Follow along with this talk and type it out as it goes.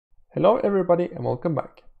Hello everybody and welcome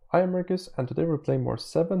back. I am Merces and today we're playing more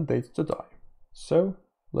 7 Days to Die. So,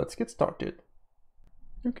 let's get started.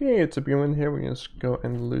 Okay, to begin here we just go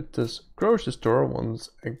and loot this grocery store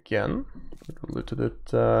once again. We looted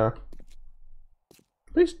it at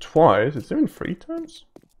least twice, it's even 3 times?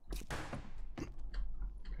 I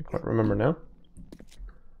can't quite remember now.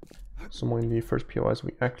 Some of the first POIs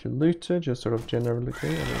we actually looted, just sort of generally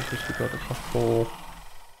looking, and then just we got a couple...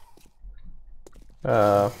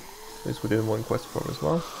 at least we did one quest for as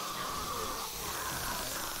well.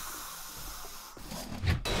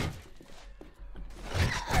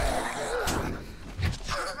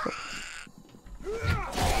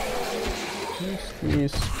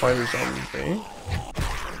 Here's the spider zombie.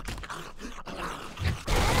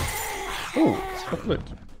 Oh, it's got loot.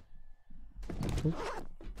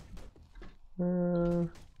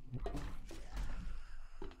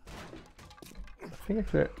 I think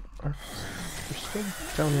actually they're still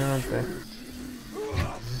down here, aren't they?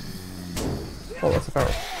 Oh, that's a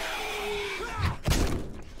barrel.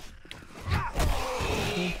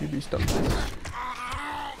 Don't you be stunned.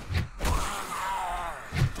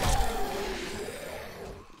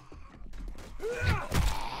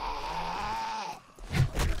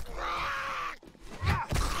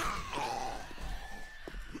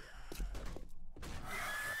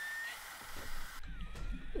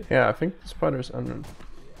 Yeah, I think the spider's under the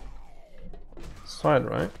side,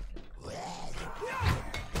 right?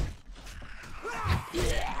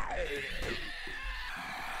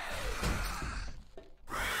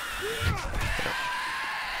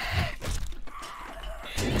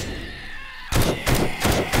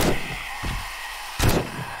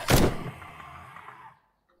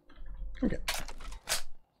 Okay.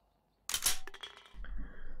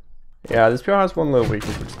 Yeah, this PR has one little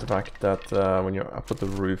weakness, which is the fact that when you're up at the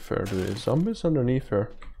roof here, the zombies underneath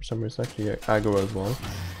her, for some reason, actually aggro as well.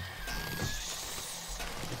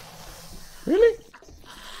 Really?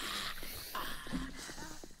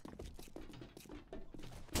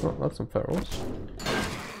 Oh, that's some ferals.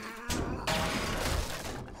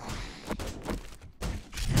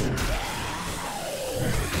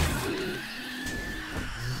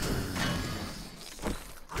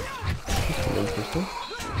 That's kind of interesting.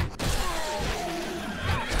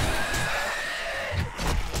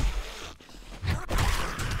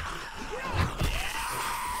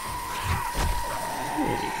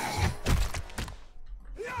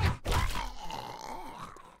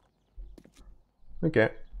 Okay.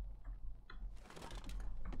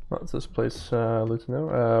 What's this place looted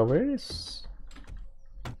now? Where is...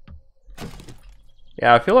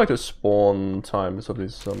 Yeah, I feel like the spawn times of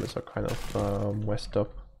these zombies are kind of messed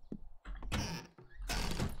up.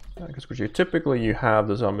 Because typically you have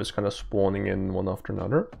the zombies kind of spawning in one after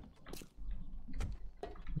another.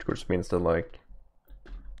 Which of course means that like...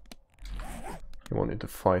 you won't need to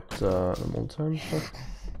fight them all the time, so...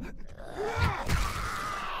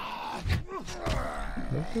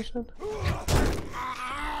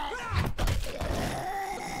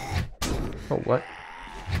 Oh, what?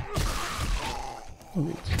 Oh,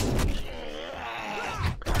 neat.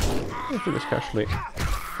 I think it's casually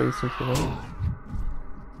facing for them.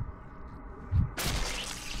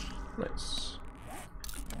 Nice.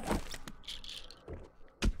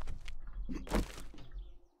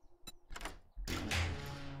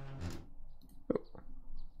 Oh.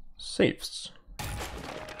 Safes.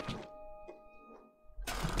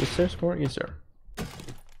 Is there more? Is there?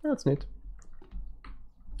 That's neat.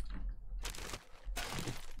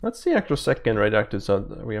 That's the actual second radioactive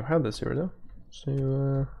zone we have had this year though.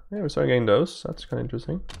 So yeah, we started getting those. That's kind of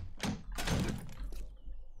interesting.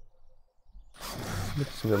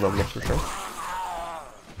 Let's see the level up for sure.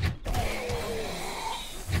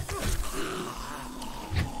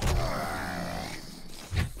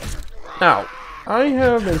 Now, I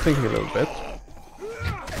have been thinking a little bit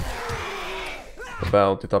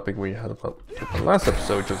about the topic we had about the last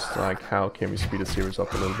episode, just like how can we speed the series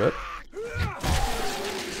up a little bit.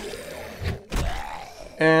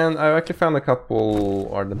 And I actually found a couple,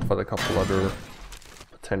 or identified a couple other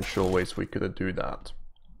potential ways we could do that.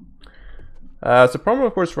 So the problem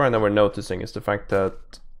of course right now we're noticing is the fact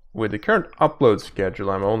that with the current upload schedule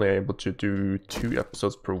I'm only able to do 2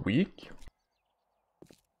 episodes per week.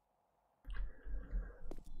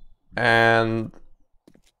 And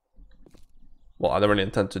well, I don't really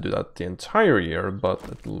intend to do that the entire year, but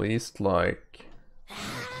at least like...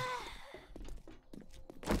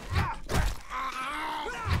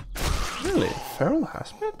 Really? Feral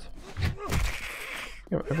hazmat?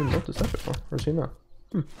 Yeah, I've never noticed that before. Or seen that.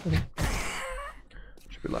 Okay.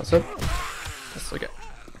 Should be last up. Yes, okay.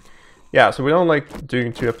 Yeah, so we don't like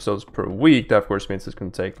doing 2 episodes per week. That of course means it's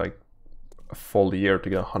going to take like a full year to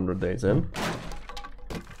get 100 days in.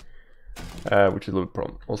 Which is a little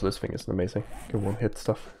problem. Also, this thing is amazing. You can one-hit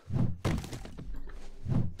stuff.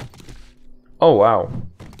 Oh, wow.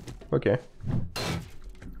 Okay.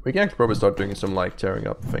 We can actually probably start doing some, like, tearing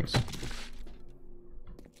up things.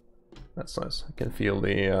 That's nice. I can feel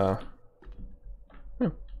the,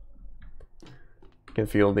 I can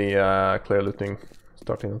feel the, clear looting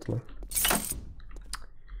starting to look.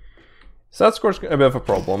 So that's, of course, a bit of a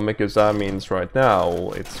problem, because that means right now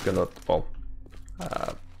it's gonna, well,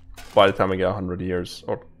 by the time we get 100 years,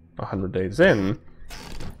 or 100 days in,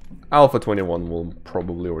 Alpha 21 will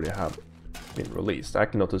probably already have been released. I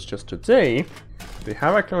can notice just today, they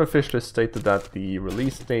have actually officially stated that the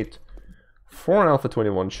release date for Alpha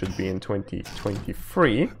 21 should be in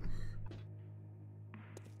 2023.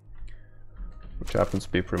 Which happens to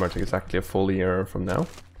be pretty much exactly a full year from now.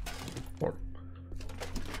 Or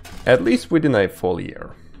at least within a full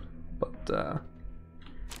year. But,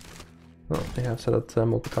 well, they have said that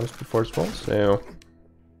multiple times before as well, so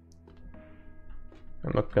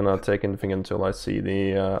I'm not gonna take anything until I see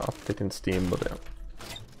the update in Steam, but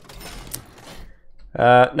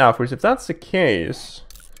yeah. Now, of course, if that's the case,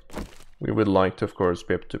 we would like to, of course,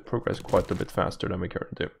 be able to progress quite a bit faster than we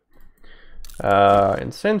currently do.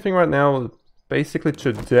 Insane thing right now, basically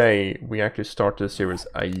today, we actually started the series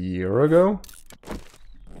a year ago.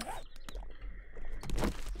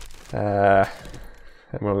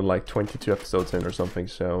 And we're like 22 episodes in or something,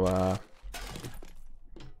 so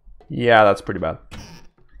yeah, that's pretty bad.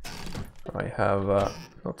 I have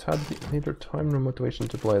not had neither time nor motivation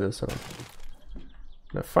to play this, and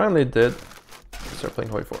I finally did start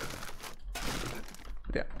playing Hoi 4.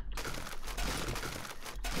 Yeah.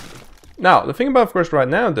 Now, the thing about, of course, right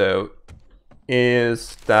now, though,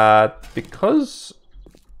 is that because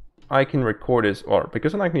I can record this, or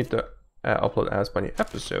because I like need to upload as many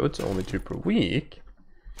episodes, only 2 per week,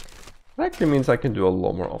 that actually means I can do a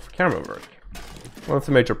lot more off-camera work. One of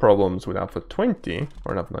the major problems with Alpha 20,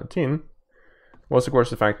 or Alpha 19, was of course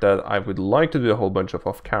the fact that I would like to do a whole bunch of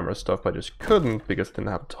off-camera stuff, but I just couldn't because I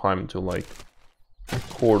didn't have time to, like,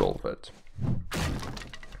 record all of it.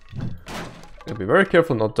 I'll be very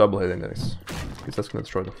careful not double hitting this, because that's going to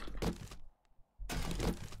destroy them.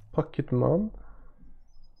 Pocket mod,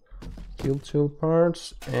 steel tool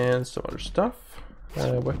parts, and some other stuff.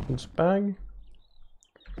 Weapons bag.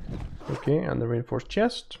 Okay, and the reinforced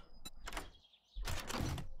chest.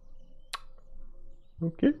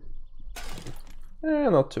 Okay.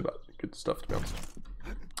 Not too bad. Good stuff, to be honest.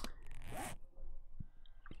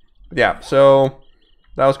 But yeah, so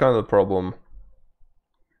that was kind of the problem.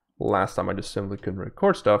 Last time I just simply couldn't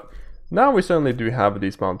record stuff. Now we certainly do have a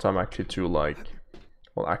decent amount of time actually to, like,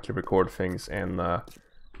 well, actually record things, and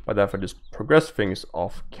by that I just progress things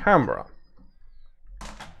off camera.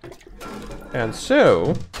 And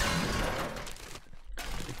so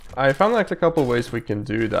I found like a couple of ways we can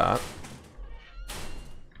do that.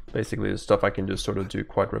 Basically the stuff I can just sort of do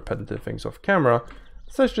quite repetitive things off camera,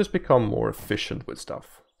 so let's just become more efficient with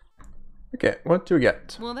stuff. Okay, what do we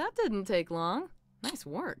get? Well, that didn't take long. Nice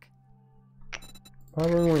work.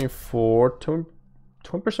 Power only 4,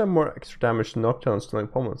 20% more extra damage to knockdown and stunning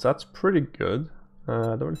pommels. That's pretty good. I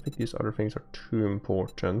don't really think these other things are too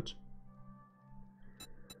important.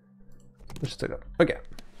 Let's take that. Okay.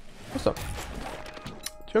 What's up?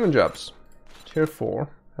 200 jobs. Tier 4.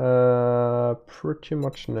 Pretty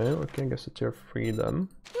much no. Okay, I guess a tier 3 then.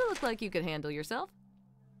 You look like you could handle yourself.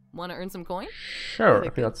 Want to earn some coin? Sure, I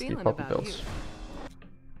think that's the puppy pills.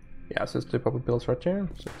 Yeah, so it's the puppy pills right here.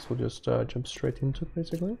 So we'll just jump straight into it,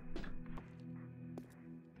 basically.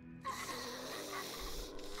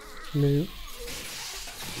 No.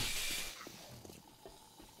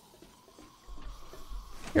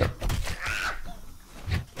 Here.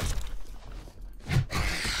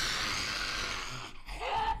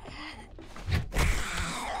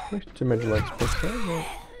 Where's the major lights supposed to go?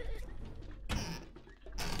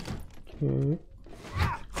 Okay.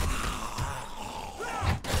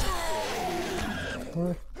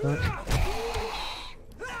 What the?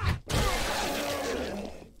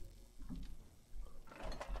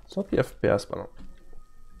 It's not the FPS button.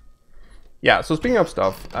 Yeah, so speaking of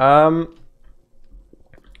stuff, of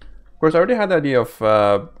course I already had the idea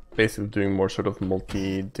of basically doing more sort of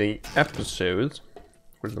multi-day episodes.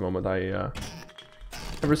 Of course, at the moment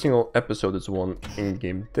every single episode is one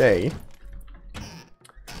in-game day.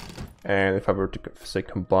 And if I were to, say,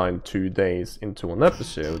 combine 2 days into one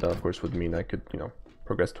episode, that of course would mean I could, you know,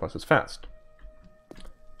 progress twice as fast.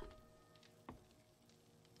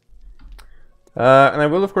 And I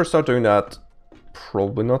will of course start doing that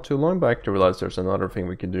probably not too long, but I actually realized there's another thing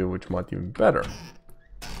we can do which might be even better.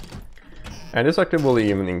 And this actually will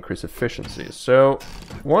even increase efficiency. So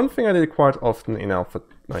one thing I did quite often in Alpha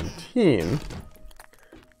 19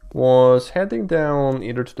 was heading down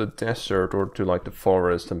either to the desert or to like the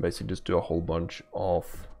forest and basically just do a whole bunch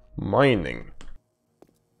of mining.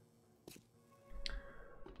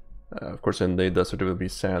 Of course, in the desert it would be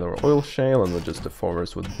sand or oil shale, and just the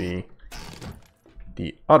forest would be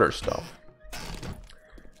the other stuff.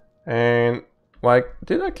 And like,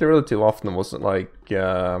 did actually relatively often wasn't like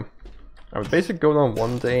I would basically go down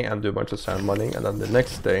one day and do a bunch of sand mining, and then the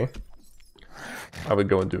next day I would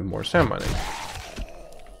go and do more sand mining.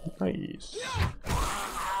 Nice.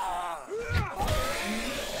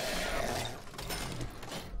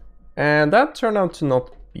 And that turned out to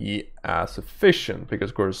not be as efficient,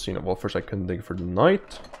 because of course, you know, well, first I couldn't dig for the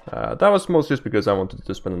night. That was mostly just because I wanted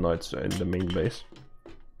to spend the nights in the main base.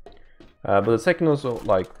 But the second also,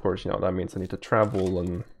 like, of course, you know, that means I need to travel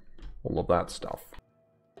and all of that stuff.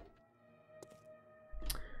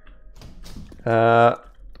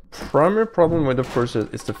 Primary problem with, of course,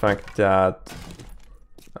 is the fact that,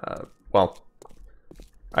 well,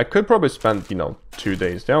 I could probably spend, you know, 2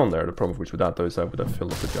 days down there. The problem with that, though, is I would have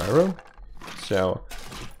filled up the gyro. So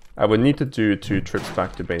I would need to do 2 trips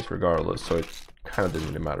back to base regardless, so it kind of didn't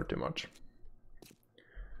really matter too much.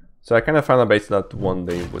 So I kind of found out basically that 1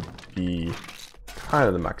 day would be kind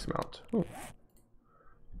of the max amount. Ooh.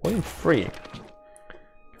 1 in 3.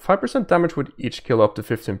 5% damage with each kill up to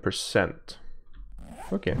 15%.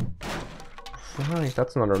 Okay. Right,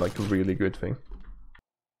 that's another like really good thing.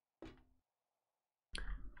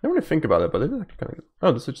 I don't really think about it, but it is actually kind of good.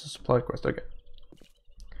 Oh, this is just a supply quest, okay.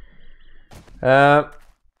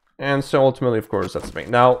 And so ultimately, of course, that's the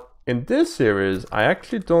main. Now, in this series, I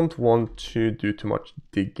actually don't want to do too much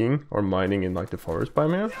digging or mining in like the forest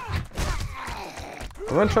biome here.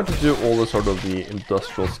 I'm gonna try to do all the sort of the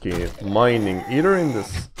industrial scale mining, either in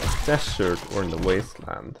this desert or in the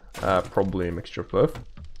wasteland. Probably a mixture of both.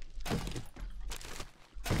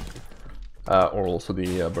 Or also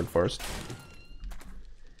the burnt forest.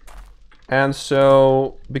 And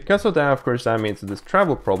so, because of that, of course, that means that this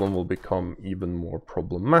travel problem will become even more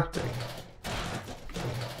problematic.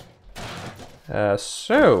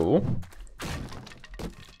 So,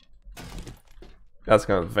 that's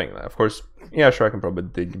kind of the thing. Of course, yeah, sure, I can probably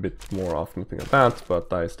dig a bit more often, things like that,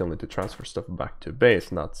 but I still need to transfer stuff back to base,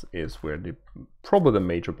 and that is where probably the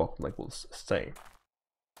major bottleneck will stay.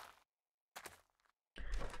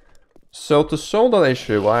 So to solve that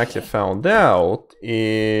issue, what I actually found out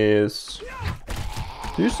is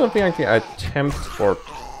do something actually I attempt or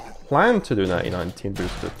plan to do in 19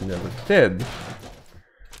 but never did.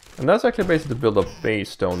 And that's actually basically to build a base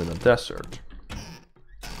stone in the desert.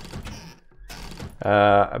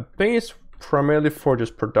 A base primarily for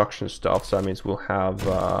just production stuff, so that means we'll have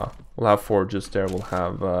forges there, we'll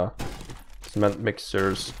have cement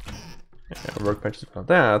mixers, workbenches like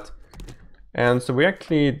that. And so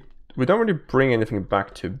we don't really bring anything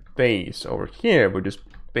back to base over here. We just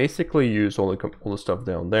basically use all the stuff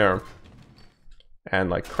down there and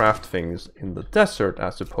like craft things in the desert,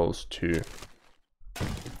 as opposed to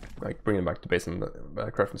like bringing back to base and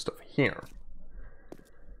crafting stuff here.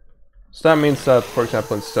 So that means that, for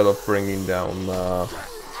example, instead of bringing down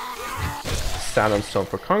sand and stone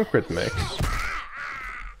for concrete mix,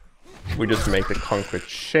 we just make the concrete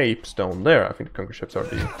shapes down there. I think the concrete shapes are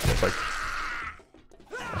the most like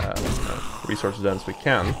resource dense we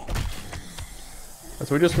can. And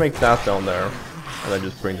so we just make that down there, and then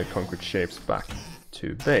just bring the concrete shapes back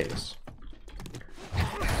to base.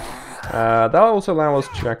 That also allows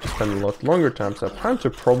us to actually spend a lot longer time, so I plan to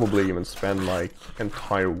probably even spend like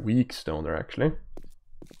entire weeks down there actually.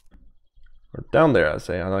 Or down there, I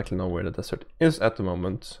say. I don't actually know where the desert is at the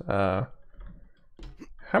moment. Haven't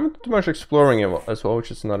done too much exploring it as well,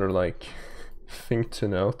 which is another like thing to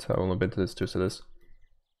note. I've only been to these 2 cities.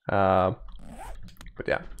 But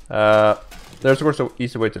yeah, there's of course an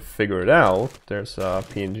easy way to figure it out. There's a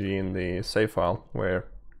PNG in the save file where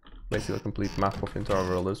basically a complete map of the entire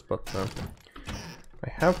world is, but I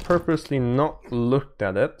have purposely not looked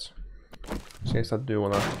at it, in case I do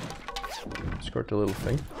want to skirt a little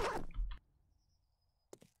thing.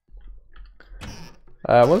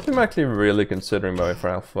 One thing I'm actually really considering by for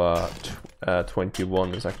Alpha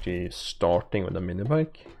 21 is actually starting with a mini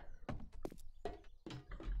bike.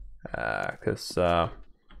 Because the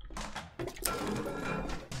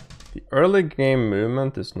early game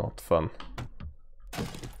movement is not fun.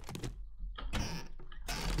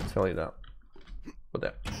 I'll tell you that.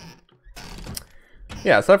 But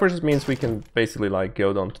yeah, so that just means we can basically like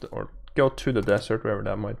go down to go to the desert, wherever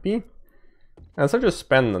that might be, And so I just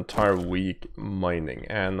spend an entire week mining,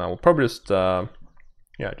 and I will probably just, yeah,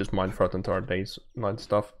 just mine throughout the entire day's night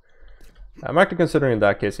stuff. I'm actually considering in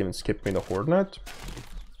that case even skipping the Horde night.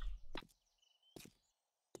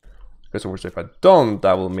 Because of course if I don't,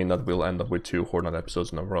 that will mean that we'll end up with 2 Horde night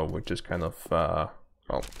episodes in a row, which is kind of, well,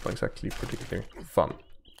 not exactly particularly fun.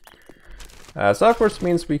 So that of course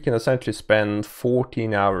means we can essentially spend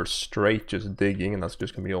 14 hours straight just digging, and that's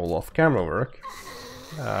just going to be all off-camera work.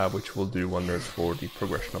 Which will do wonders for the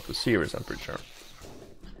progression of the series, I'm pretty sure.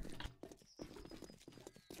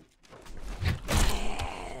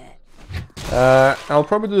 I'll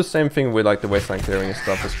probably do the same thing with like the wasteland clearing and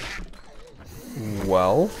stuff as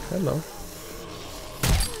well. Hello.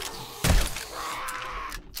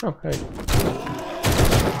 Oh, hey.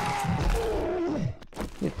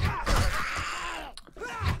 Neat.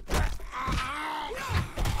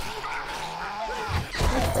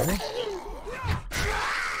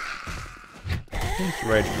 It's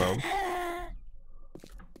rage mode.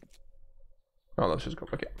 Oh, let's just go.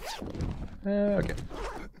 Okay. Okay.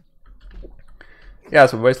 Yeah,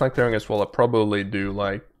 so wasteland clearing as well. I'll probably do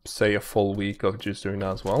like, say, a full week of just doing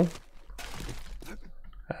that as well.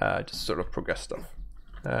 Just sort of progress stuff.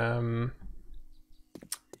 So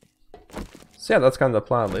yeah, that's kind of the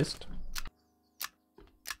plan at least.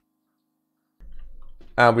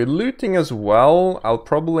 And with looting as well, I'll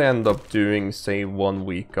probably end up doing, say, 1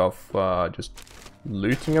 week of just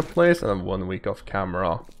looting a place and then 1 week of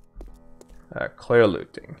camera clear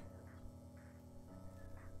looting.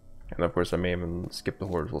 And of course I may even skip the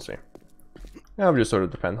hordes, we'll see. It'll just sort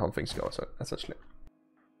of depend how things go, so essentially.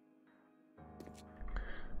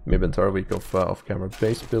 Maybe an entire week of off-camera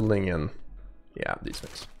base building and yeah, these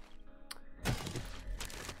things.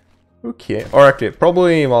 Okay, or actually,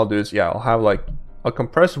 probably what I'll do is, yeah, I'll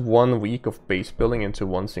compress 1 week of base building into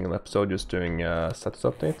 1 single episode, just doing status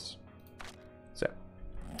updates. So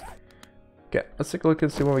yeah. Okay, let's take a look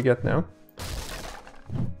and see what we get now.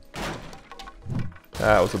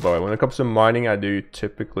 Also, by the way, when it comes to mining, I do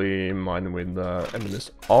typically mine with enemies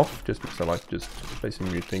off, just because I like just basically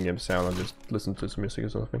muting game sound and just listen to some music or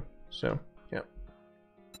something. So, yeah.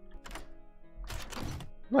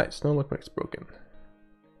 Nice, no lookback's broken.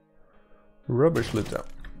 Rubbish loot out.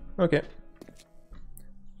 Okay.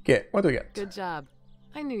 Okay, what do we get? Good job.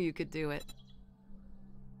 I knew you could do it.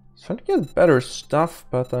 Trying to get better stuff,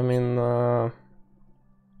 but I mean, I'm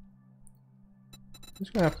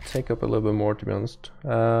just gonna have to take up a little bit more, to be honest.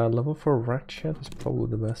 Level 4 Ratchet is probably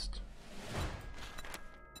the best.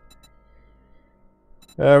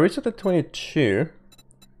 Reset at 22.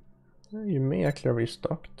 You may actually have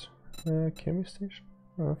restocked. Chemi station.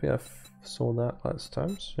 I don't know if I saw that last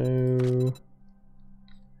time, so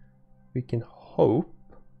we can hope.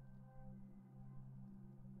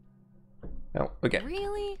 Oh, okay.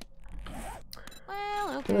 Really?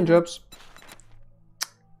 Well, okay. Doing jobs.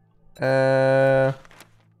 I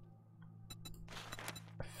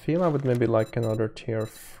feel I would maybe like another tier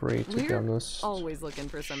 3, to be honest. Always looking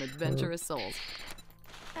for some adventurous souls.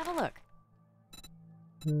 Have a look.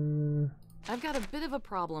 I've got a bit of a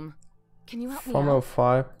problem. Can you help me out?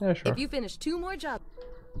 5. Yeah, sure. If you finish 2 more jobs.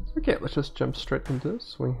 Okay, let's just jump straight into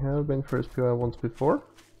this. We have been for SPI once before.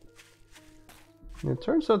 And it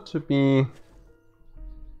turns out to be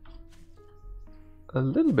a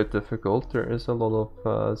little bit difficult. There is a lot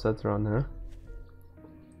of Zeds around here.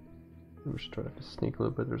 We should try to sneak a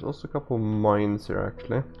little bit. There's also a couple of mines here,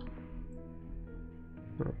 actually.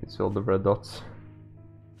 You can see all the red dots.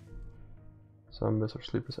 Zombies or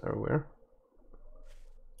sleepers everywhere.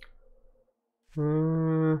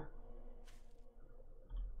 I'm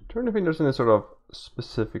trying to think there's any sort of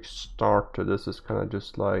specific start to this. It's kind of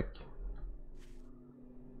just like,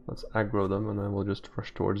 let's aggro them and then we'll just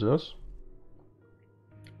rush towards us.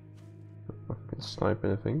 I don't know if I can snipe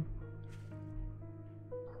anything.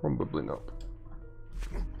 Probably not.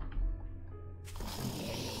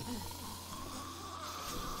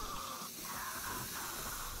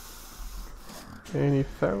 Any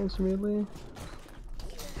pharaohs really?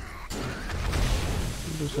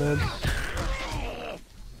 Those heads.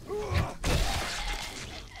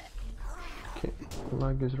 Okay,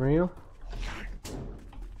 lag is real.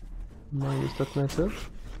 Mine is detonated.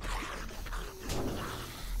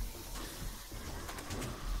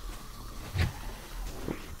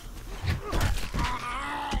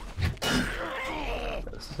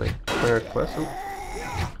 This is a clear quest.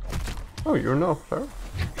 Oh, you're not fair.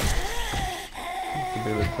 To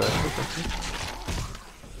be a bit fast,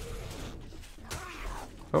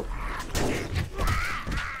 oh.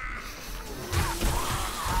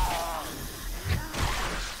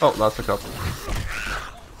 Oh, that's a couple.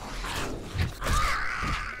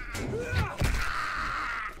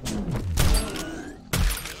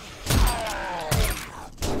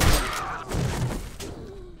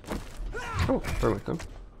 Oh, bear with them.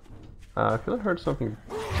 I feel I heard something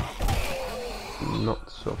not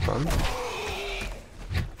so fun.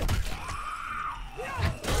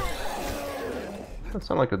 That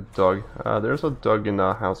sounds like a dog. There's a dog in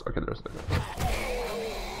the house. Okay, there's a dog.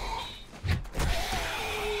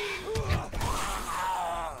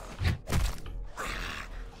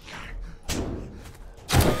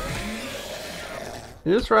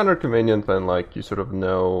 It is rather convenient when, like, you sort of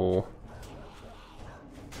know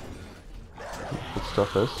what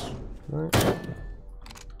stuff is, right?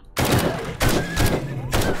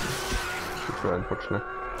 Super unfortunate.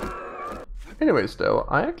 Anyways, though,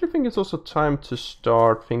 I actually think it's also time to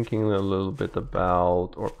start thinking a little bit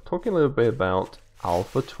about, or talking a little bit about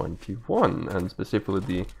Alpha 21, and specifically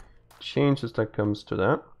the changes that comes to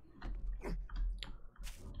that.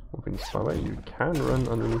 Moving this way, you can run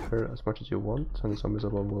underneath her as much as you want, and the zombies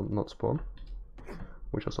will not spawn,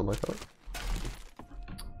 which also like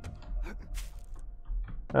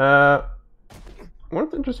that. One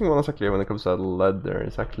of the interesting ones actually when it comes to that lead there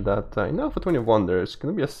is actually that in Alpha 21 there's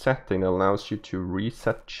going to be a setting that allows you to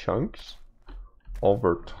reset chunks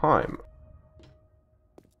over time.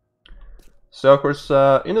 So of course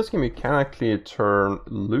in this game you can actually turn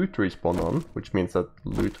loot respawn on, which means that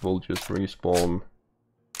loot will just respawn.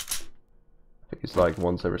 I think it's like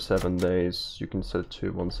once every 7 days. You can set it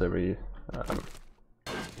to once every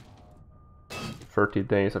 30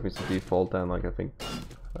 days. I think it's the default, and like I think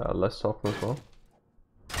less often as well.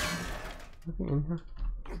 Nothing in here.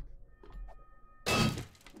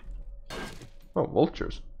 Oh,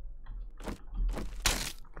 vultures. I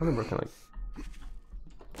wonder can like.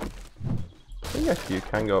 I think actually you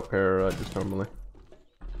can go up here just normally.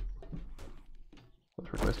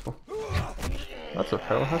 That's really wasteful. That's a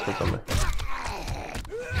feral hazard somewhere.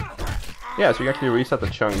 Yeah, so you actually reset the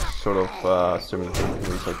chunks sort of similar to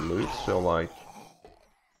reset loot. So like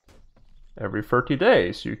every 30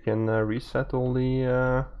 days you can reset all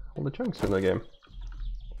the chunks in the game.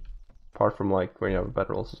 Apart from like when you have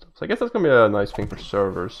battle rolls and stuff. So I guess that's gonna be a nice thing for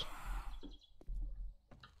servers.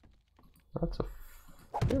 That's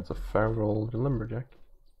a feral lumberjack.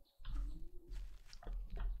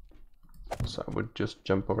 So I would just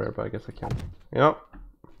jump over here, but I guess I can't. Yep.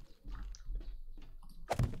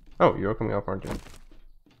 Oh, you're coming up, aren't you?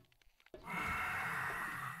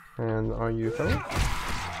 And are you feral?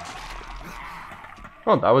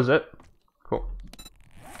 Oh, that was it. Cool.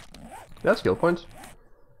 That's skill points.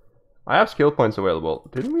 I have skill points available.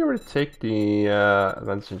 Didn't we already take the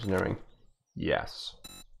advanced engineering? Yes.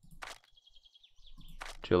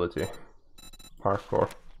 Agility. Parkour.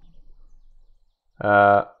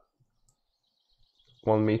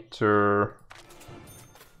 1 meter.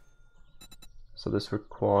 So this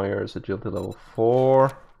requires agility level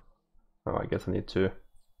 4. Oh, I guess I need 2.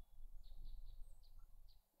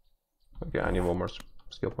 Okay, I need 1 more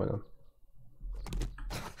skill point then.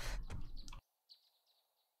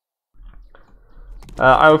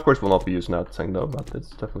 I of course will not be using that thing though, but it's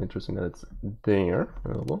definitely interesting that it's there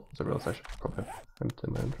available. So else I should probably empty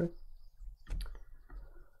my inventory.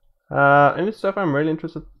 Any stuff I'm really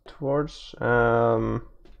interested towards?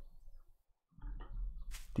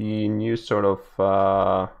 The new sort of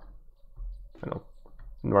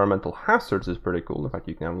environmental hazards is pretty cool. In fact,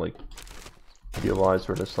 you can have like realize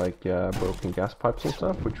where there's like broken gas pipes and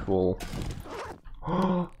stuff, which will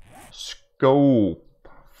scope.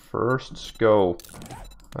 First scope.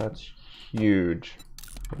 That's huge.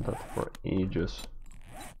 Done that for ages.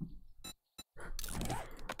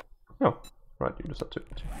 Oh, right, you just have to.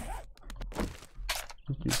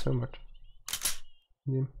 Thank you so much.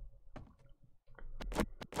 Yeah.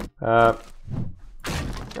 I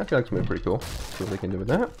feel like it's gonna be pretty cool. See what they can do with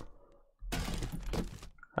that.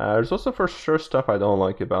 There's also for sure stuff I don't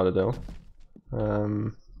like about it though.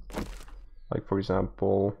 Like for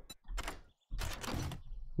example,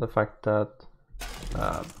 the fact that,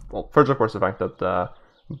 well, first of course the fact that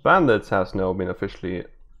bandits has now been officially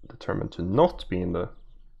determined to not be in the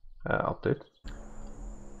update.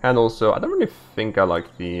 And also, I don't really think I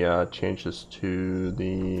like the changes to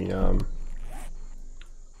the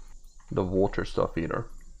water stuff either.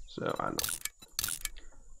 So I don't know.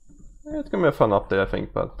 It's gonna be a fun update, I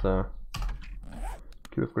think, but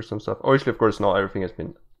keep of course some stuff. Obviously, of course, not everything has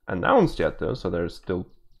been announced yet, though, so there's still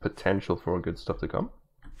potential for good stuff to come.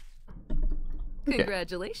 Okay.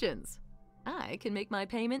 Congratulations! I can make my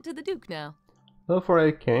payment to the Duke now. Level 4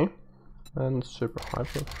 AK and super high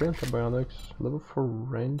for 3 antibiotics. Level 4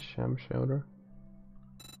 range ham shoulder.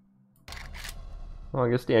 Well, I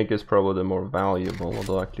guess the egg is probably the more valuable,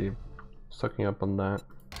 although actually sucking up on that.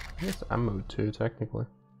 I guess ammo too, technically.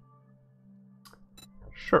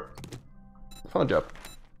 Sure. Fun job.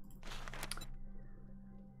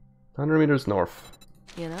 100 meters north.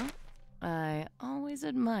 You know, I always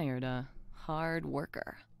admired a hard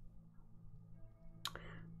worker.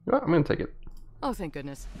 Yeah, I'm gonna take it. Oh, thank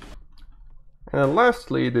goodness. And then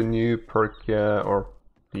lastly, the new perk, or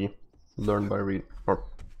the learn by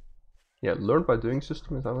doing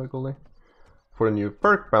system, is that what I call it? For the new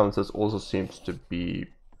perk balances also seems to be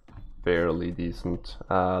fairly decent.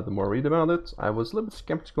 The more I read about it, I was a little bit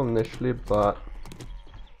skeptical initially, but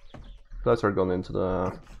as I started going into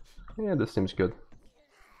the... yeah, this seems good.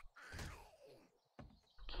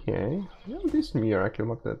 Okay, yeah, decent year actually.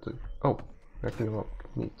 Look at that. Oh, actually, not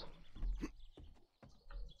neat.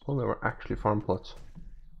 Oh, they were actually farm plots.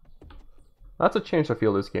 That's a change I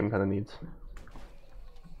feel this game kind of needs.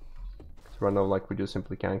 Because right now, like, we just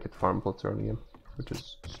simply can't get farm plots early in, which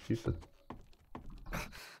is stupid.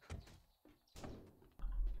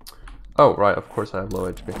 Oh, right, of course I have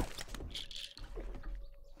low HP.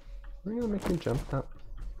 Are you gonna make me jump that?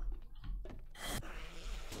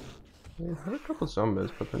 I have a couple zombies,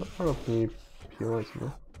 but they're not part of the POIs, you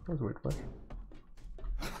know? That was a weird flash.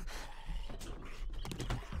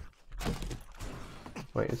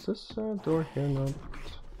 Wait, is this door here not...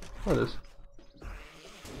 oh, it is.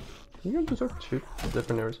 You can just sort two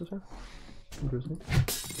different areas here. Interesting.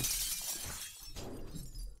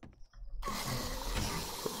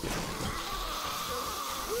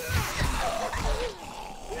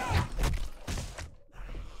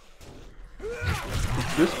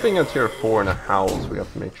 This being a tier 4 in a house, we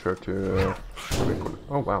have to make sure to...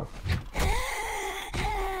 oh wow.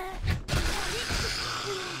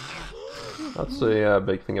 That's a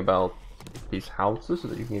big thing about these houses, is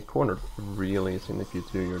that you can get cornered really easy, and if you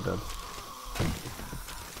do, you're dead.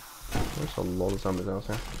 There's a lot of zombies out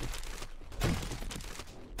here.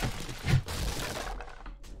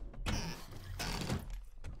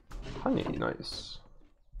 Honey, nice.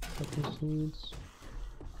 Seeds.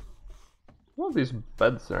 A lot of these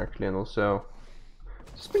beds are actually, and also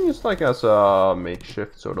it's been used like as a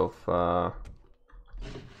makeshift sort of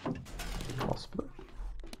hospital.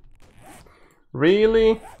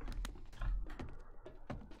 Really?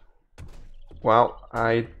 Well,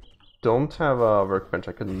 I don't have a workbench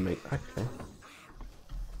I can make. Actually,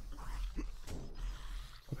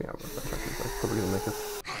 I think I have a workbench. I'm probably gonna make it.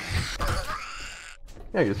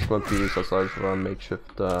 Yeah, I guess it's going to be used as like a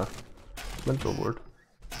makeshift mental ward.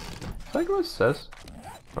 Is that what it says?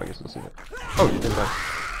 Oh, I guess I'll see it. Oh, you did that.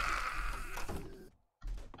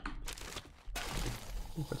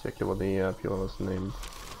 Let's check what the PO was named.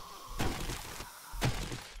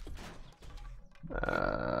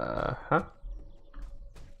 Huh?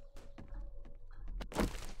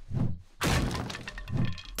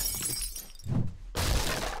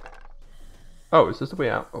 Oh, is this the way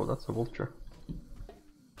out? Oh, that's a vulture.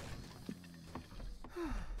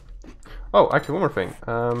 Oh, actually, one more thing.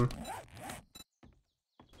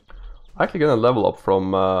 Actually gonna level up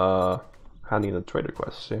from handing the trader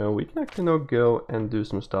quest, so we can actually now go and do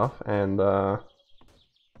some stuff, and I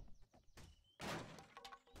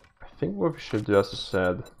think what we should do, as I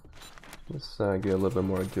said, is get a little bit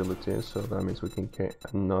more agility, so that means we can get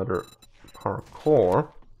another parkour.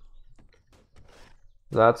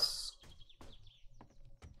 That's...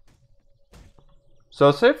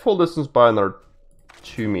 so say full distance by another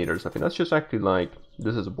 2 meters. I think that's just actually like,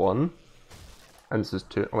 this is 1, and this is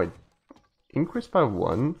 2. Oh wait, increase by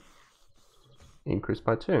 1, increase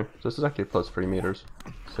by 2. So this is actually plus 3 meters.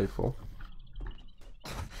 Say full.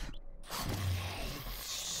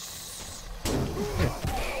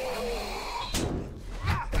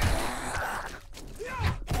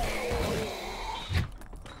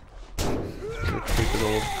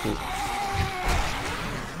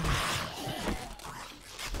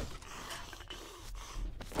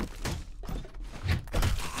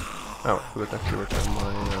 Oh, so that actually worked on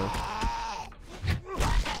my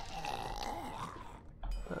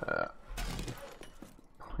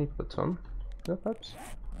pipe baton. No pipes?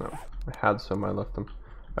 No, I had some, I left them.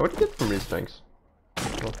 I would get from these things.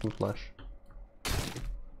 Left them flesh.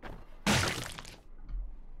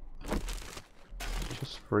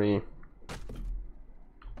 Just free.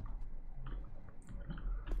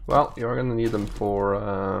 Well, you're gonna need them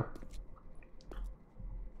for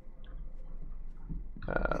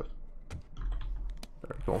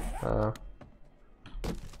very cool.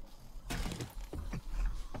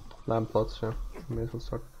 Lamp plots, yeah. May as well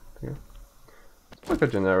start here. It's like a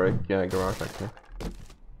generic garage actually.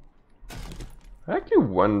 I actually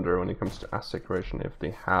wonder when it comes to asset creation if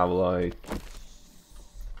they have like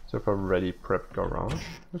sort of a ready prep garage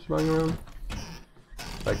just lying around.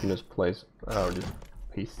 I can just place or just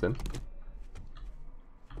paste in.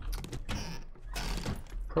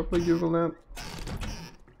 Probably Google that.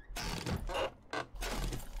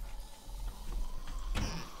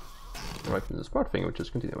 right in the smart thing, which is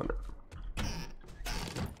continue under.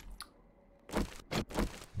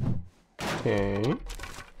 Okay. I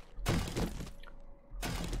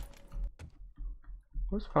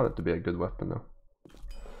always found it to be a good weapon though.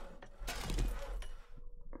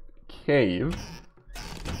 Cave.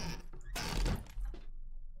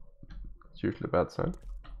 It's usually a bad sign.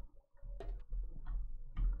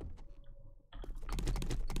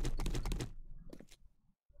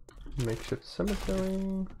 Makeshift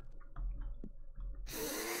cemetery.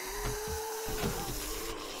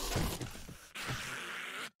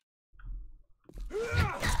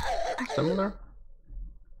 Similar.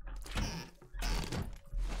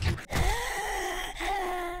 I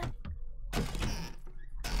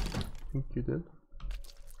think you did.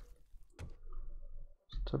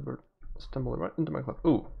 Stumble right into my clock.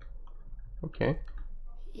 Ooh. Okay.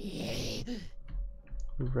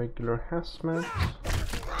 Regular hazmat.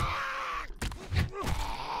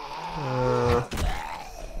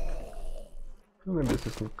 Maybe this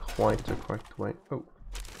isn't quite the correct way. Oh.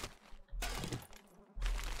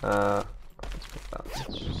 Let's put that.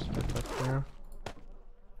 Let's just put that there.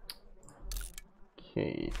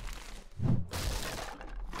 Okay.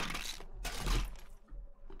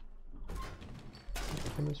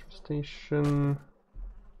 Chemistry station.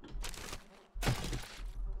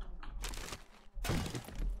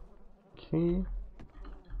 Okay.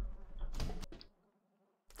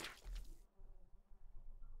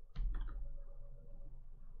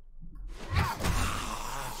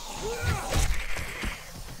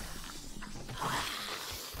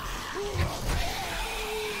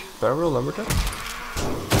 Barrel lumberjack?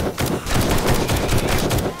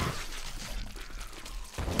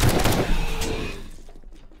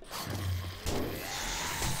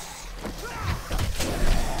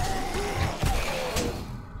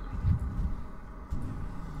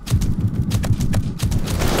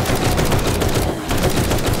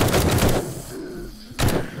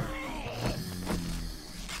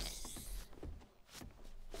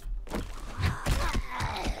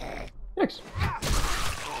 Thanks.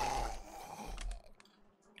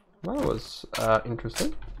 That was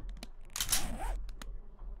interesting.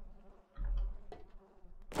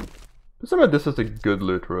 Somehow this is a good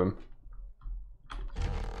loot room.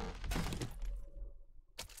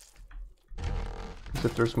 Because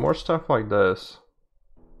if there's more stuff like this,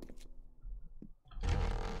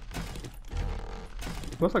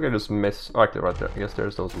 looks like I just missed. Oh, actually, right there. I guess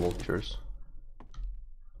there's those vultures.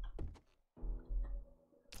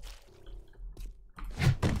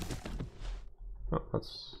 Oh,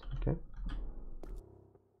 that's okay.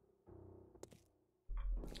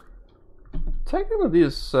 Technically,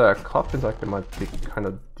 these coffins actually might be kind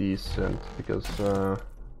of decent because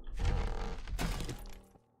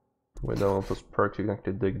with all of those perks, you can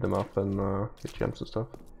actually dig them up and get gems and stuff.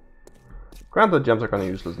 Granted, gems are kind of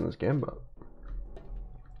useless in this game, but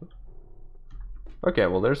okay.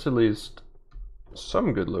 Well, there's at least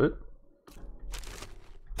some good loot.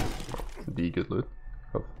 The good loot.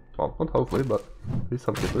 Oh, well, not hopefully, but at least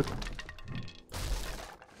some good loot.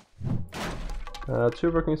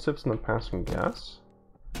 2 working sips and a passing gas.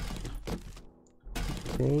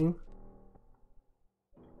 Okay.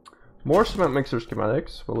 More cement mixer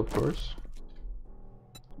schematics, well, of course.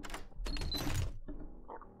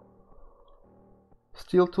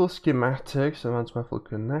 Steel tool schematics, advanced metal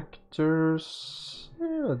connectors.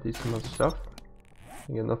 Yeah, decent amount of stuff.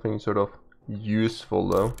 Again, nothing sort of useful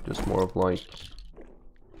though, just more of like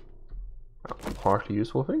partly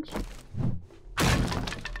useful things.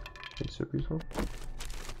 Super useful.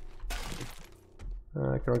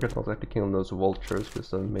 I can regret not actually killing those vultures, because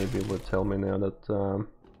then maybe it would tell me now that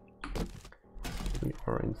we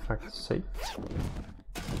are in fact safe.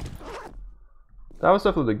 That was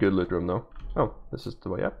definitely a good loot room though. Oh, this is the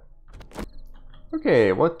way up.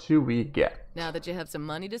 Okay, what do we get? Now that you have some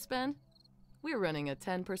money to spend, we're running a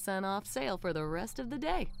 10% off sale for the rest of the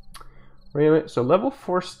day. Really? So level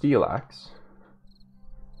 4 steel axe.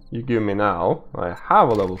 You give me now. I have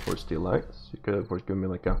a level 4 steel axe. You could of course give me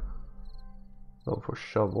like a level 4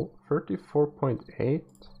 shovel. 34.8.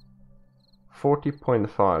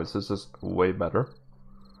 40.5. So this is way better.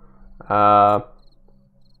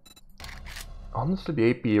 Honestly, the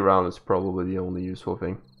AP round is probably the only useful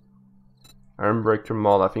thing. Iron Breaker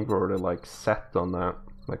mod, I think we're already like set on that.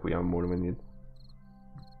 Like we have more than we need.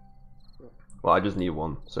 Well, I just need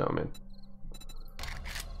one, so I mean,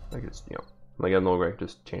 I guess, you know, like I have no way,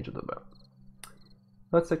 just change it a bit.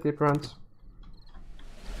 Let's take the rounds.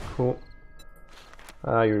 Cool.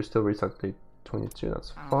 You're still restocked day 22,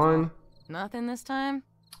 that's fine. Nothing this time?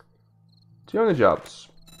 200 jobs.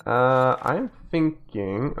 I'm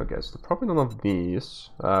thinking... Okay, so probably none of these.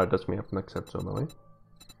 That's me up next episode, by the way.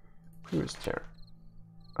 Who is there?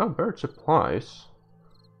 Oh, bird supplies.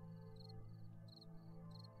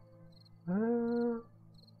 A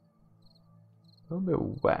little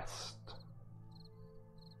bit west.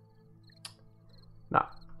 Now,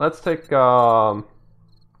 let's take I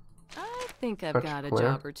think I've got a clear.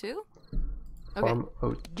 job or two. Okay, Farm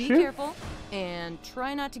be O2. careful and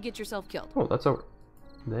try not to get yourself killed. Oh, that's over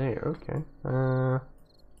there. Okay.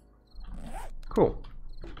 Cool.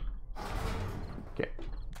 Okay.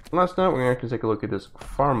 Last night, we're going to actually take a look at this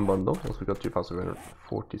farm bundle. Also, we got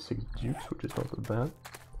 2,146 dukes, which is not so bad.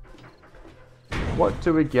 What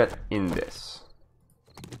do we get in this?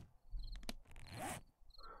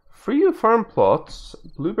 3 farm plots,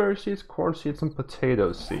 blueberry seeds, corn seeds, and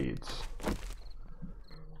potato seeds.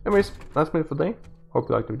 Anyways, that's it for today. Hope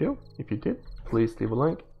you liked the video. If you did, please leave a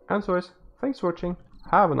like. And as always, thanks for watching,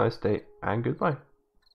 have a nice day, and goodbye.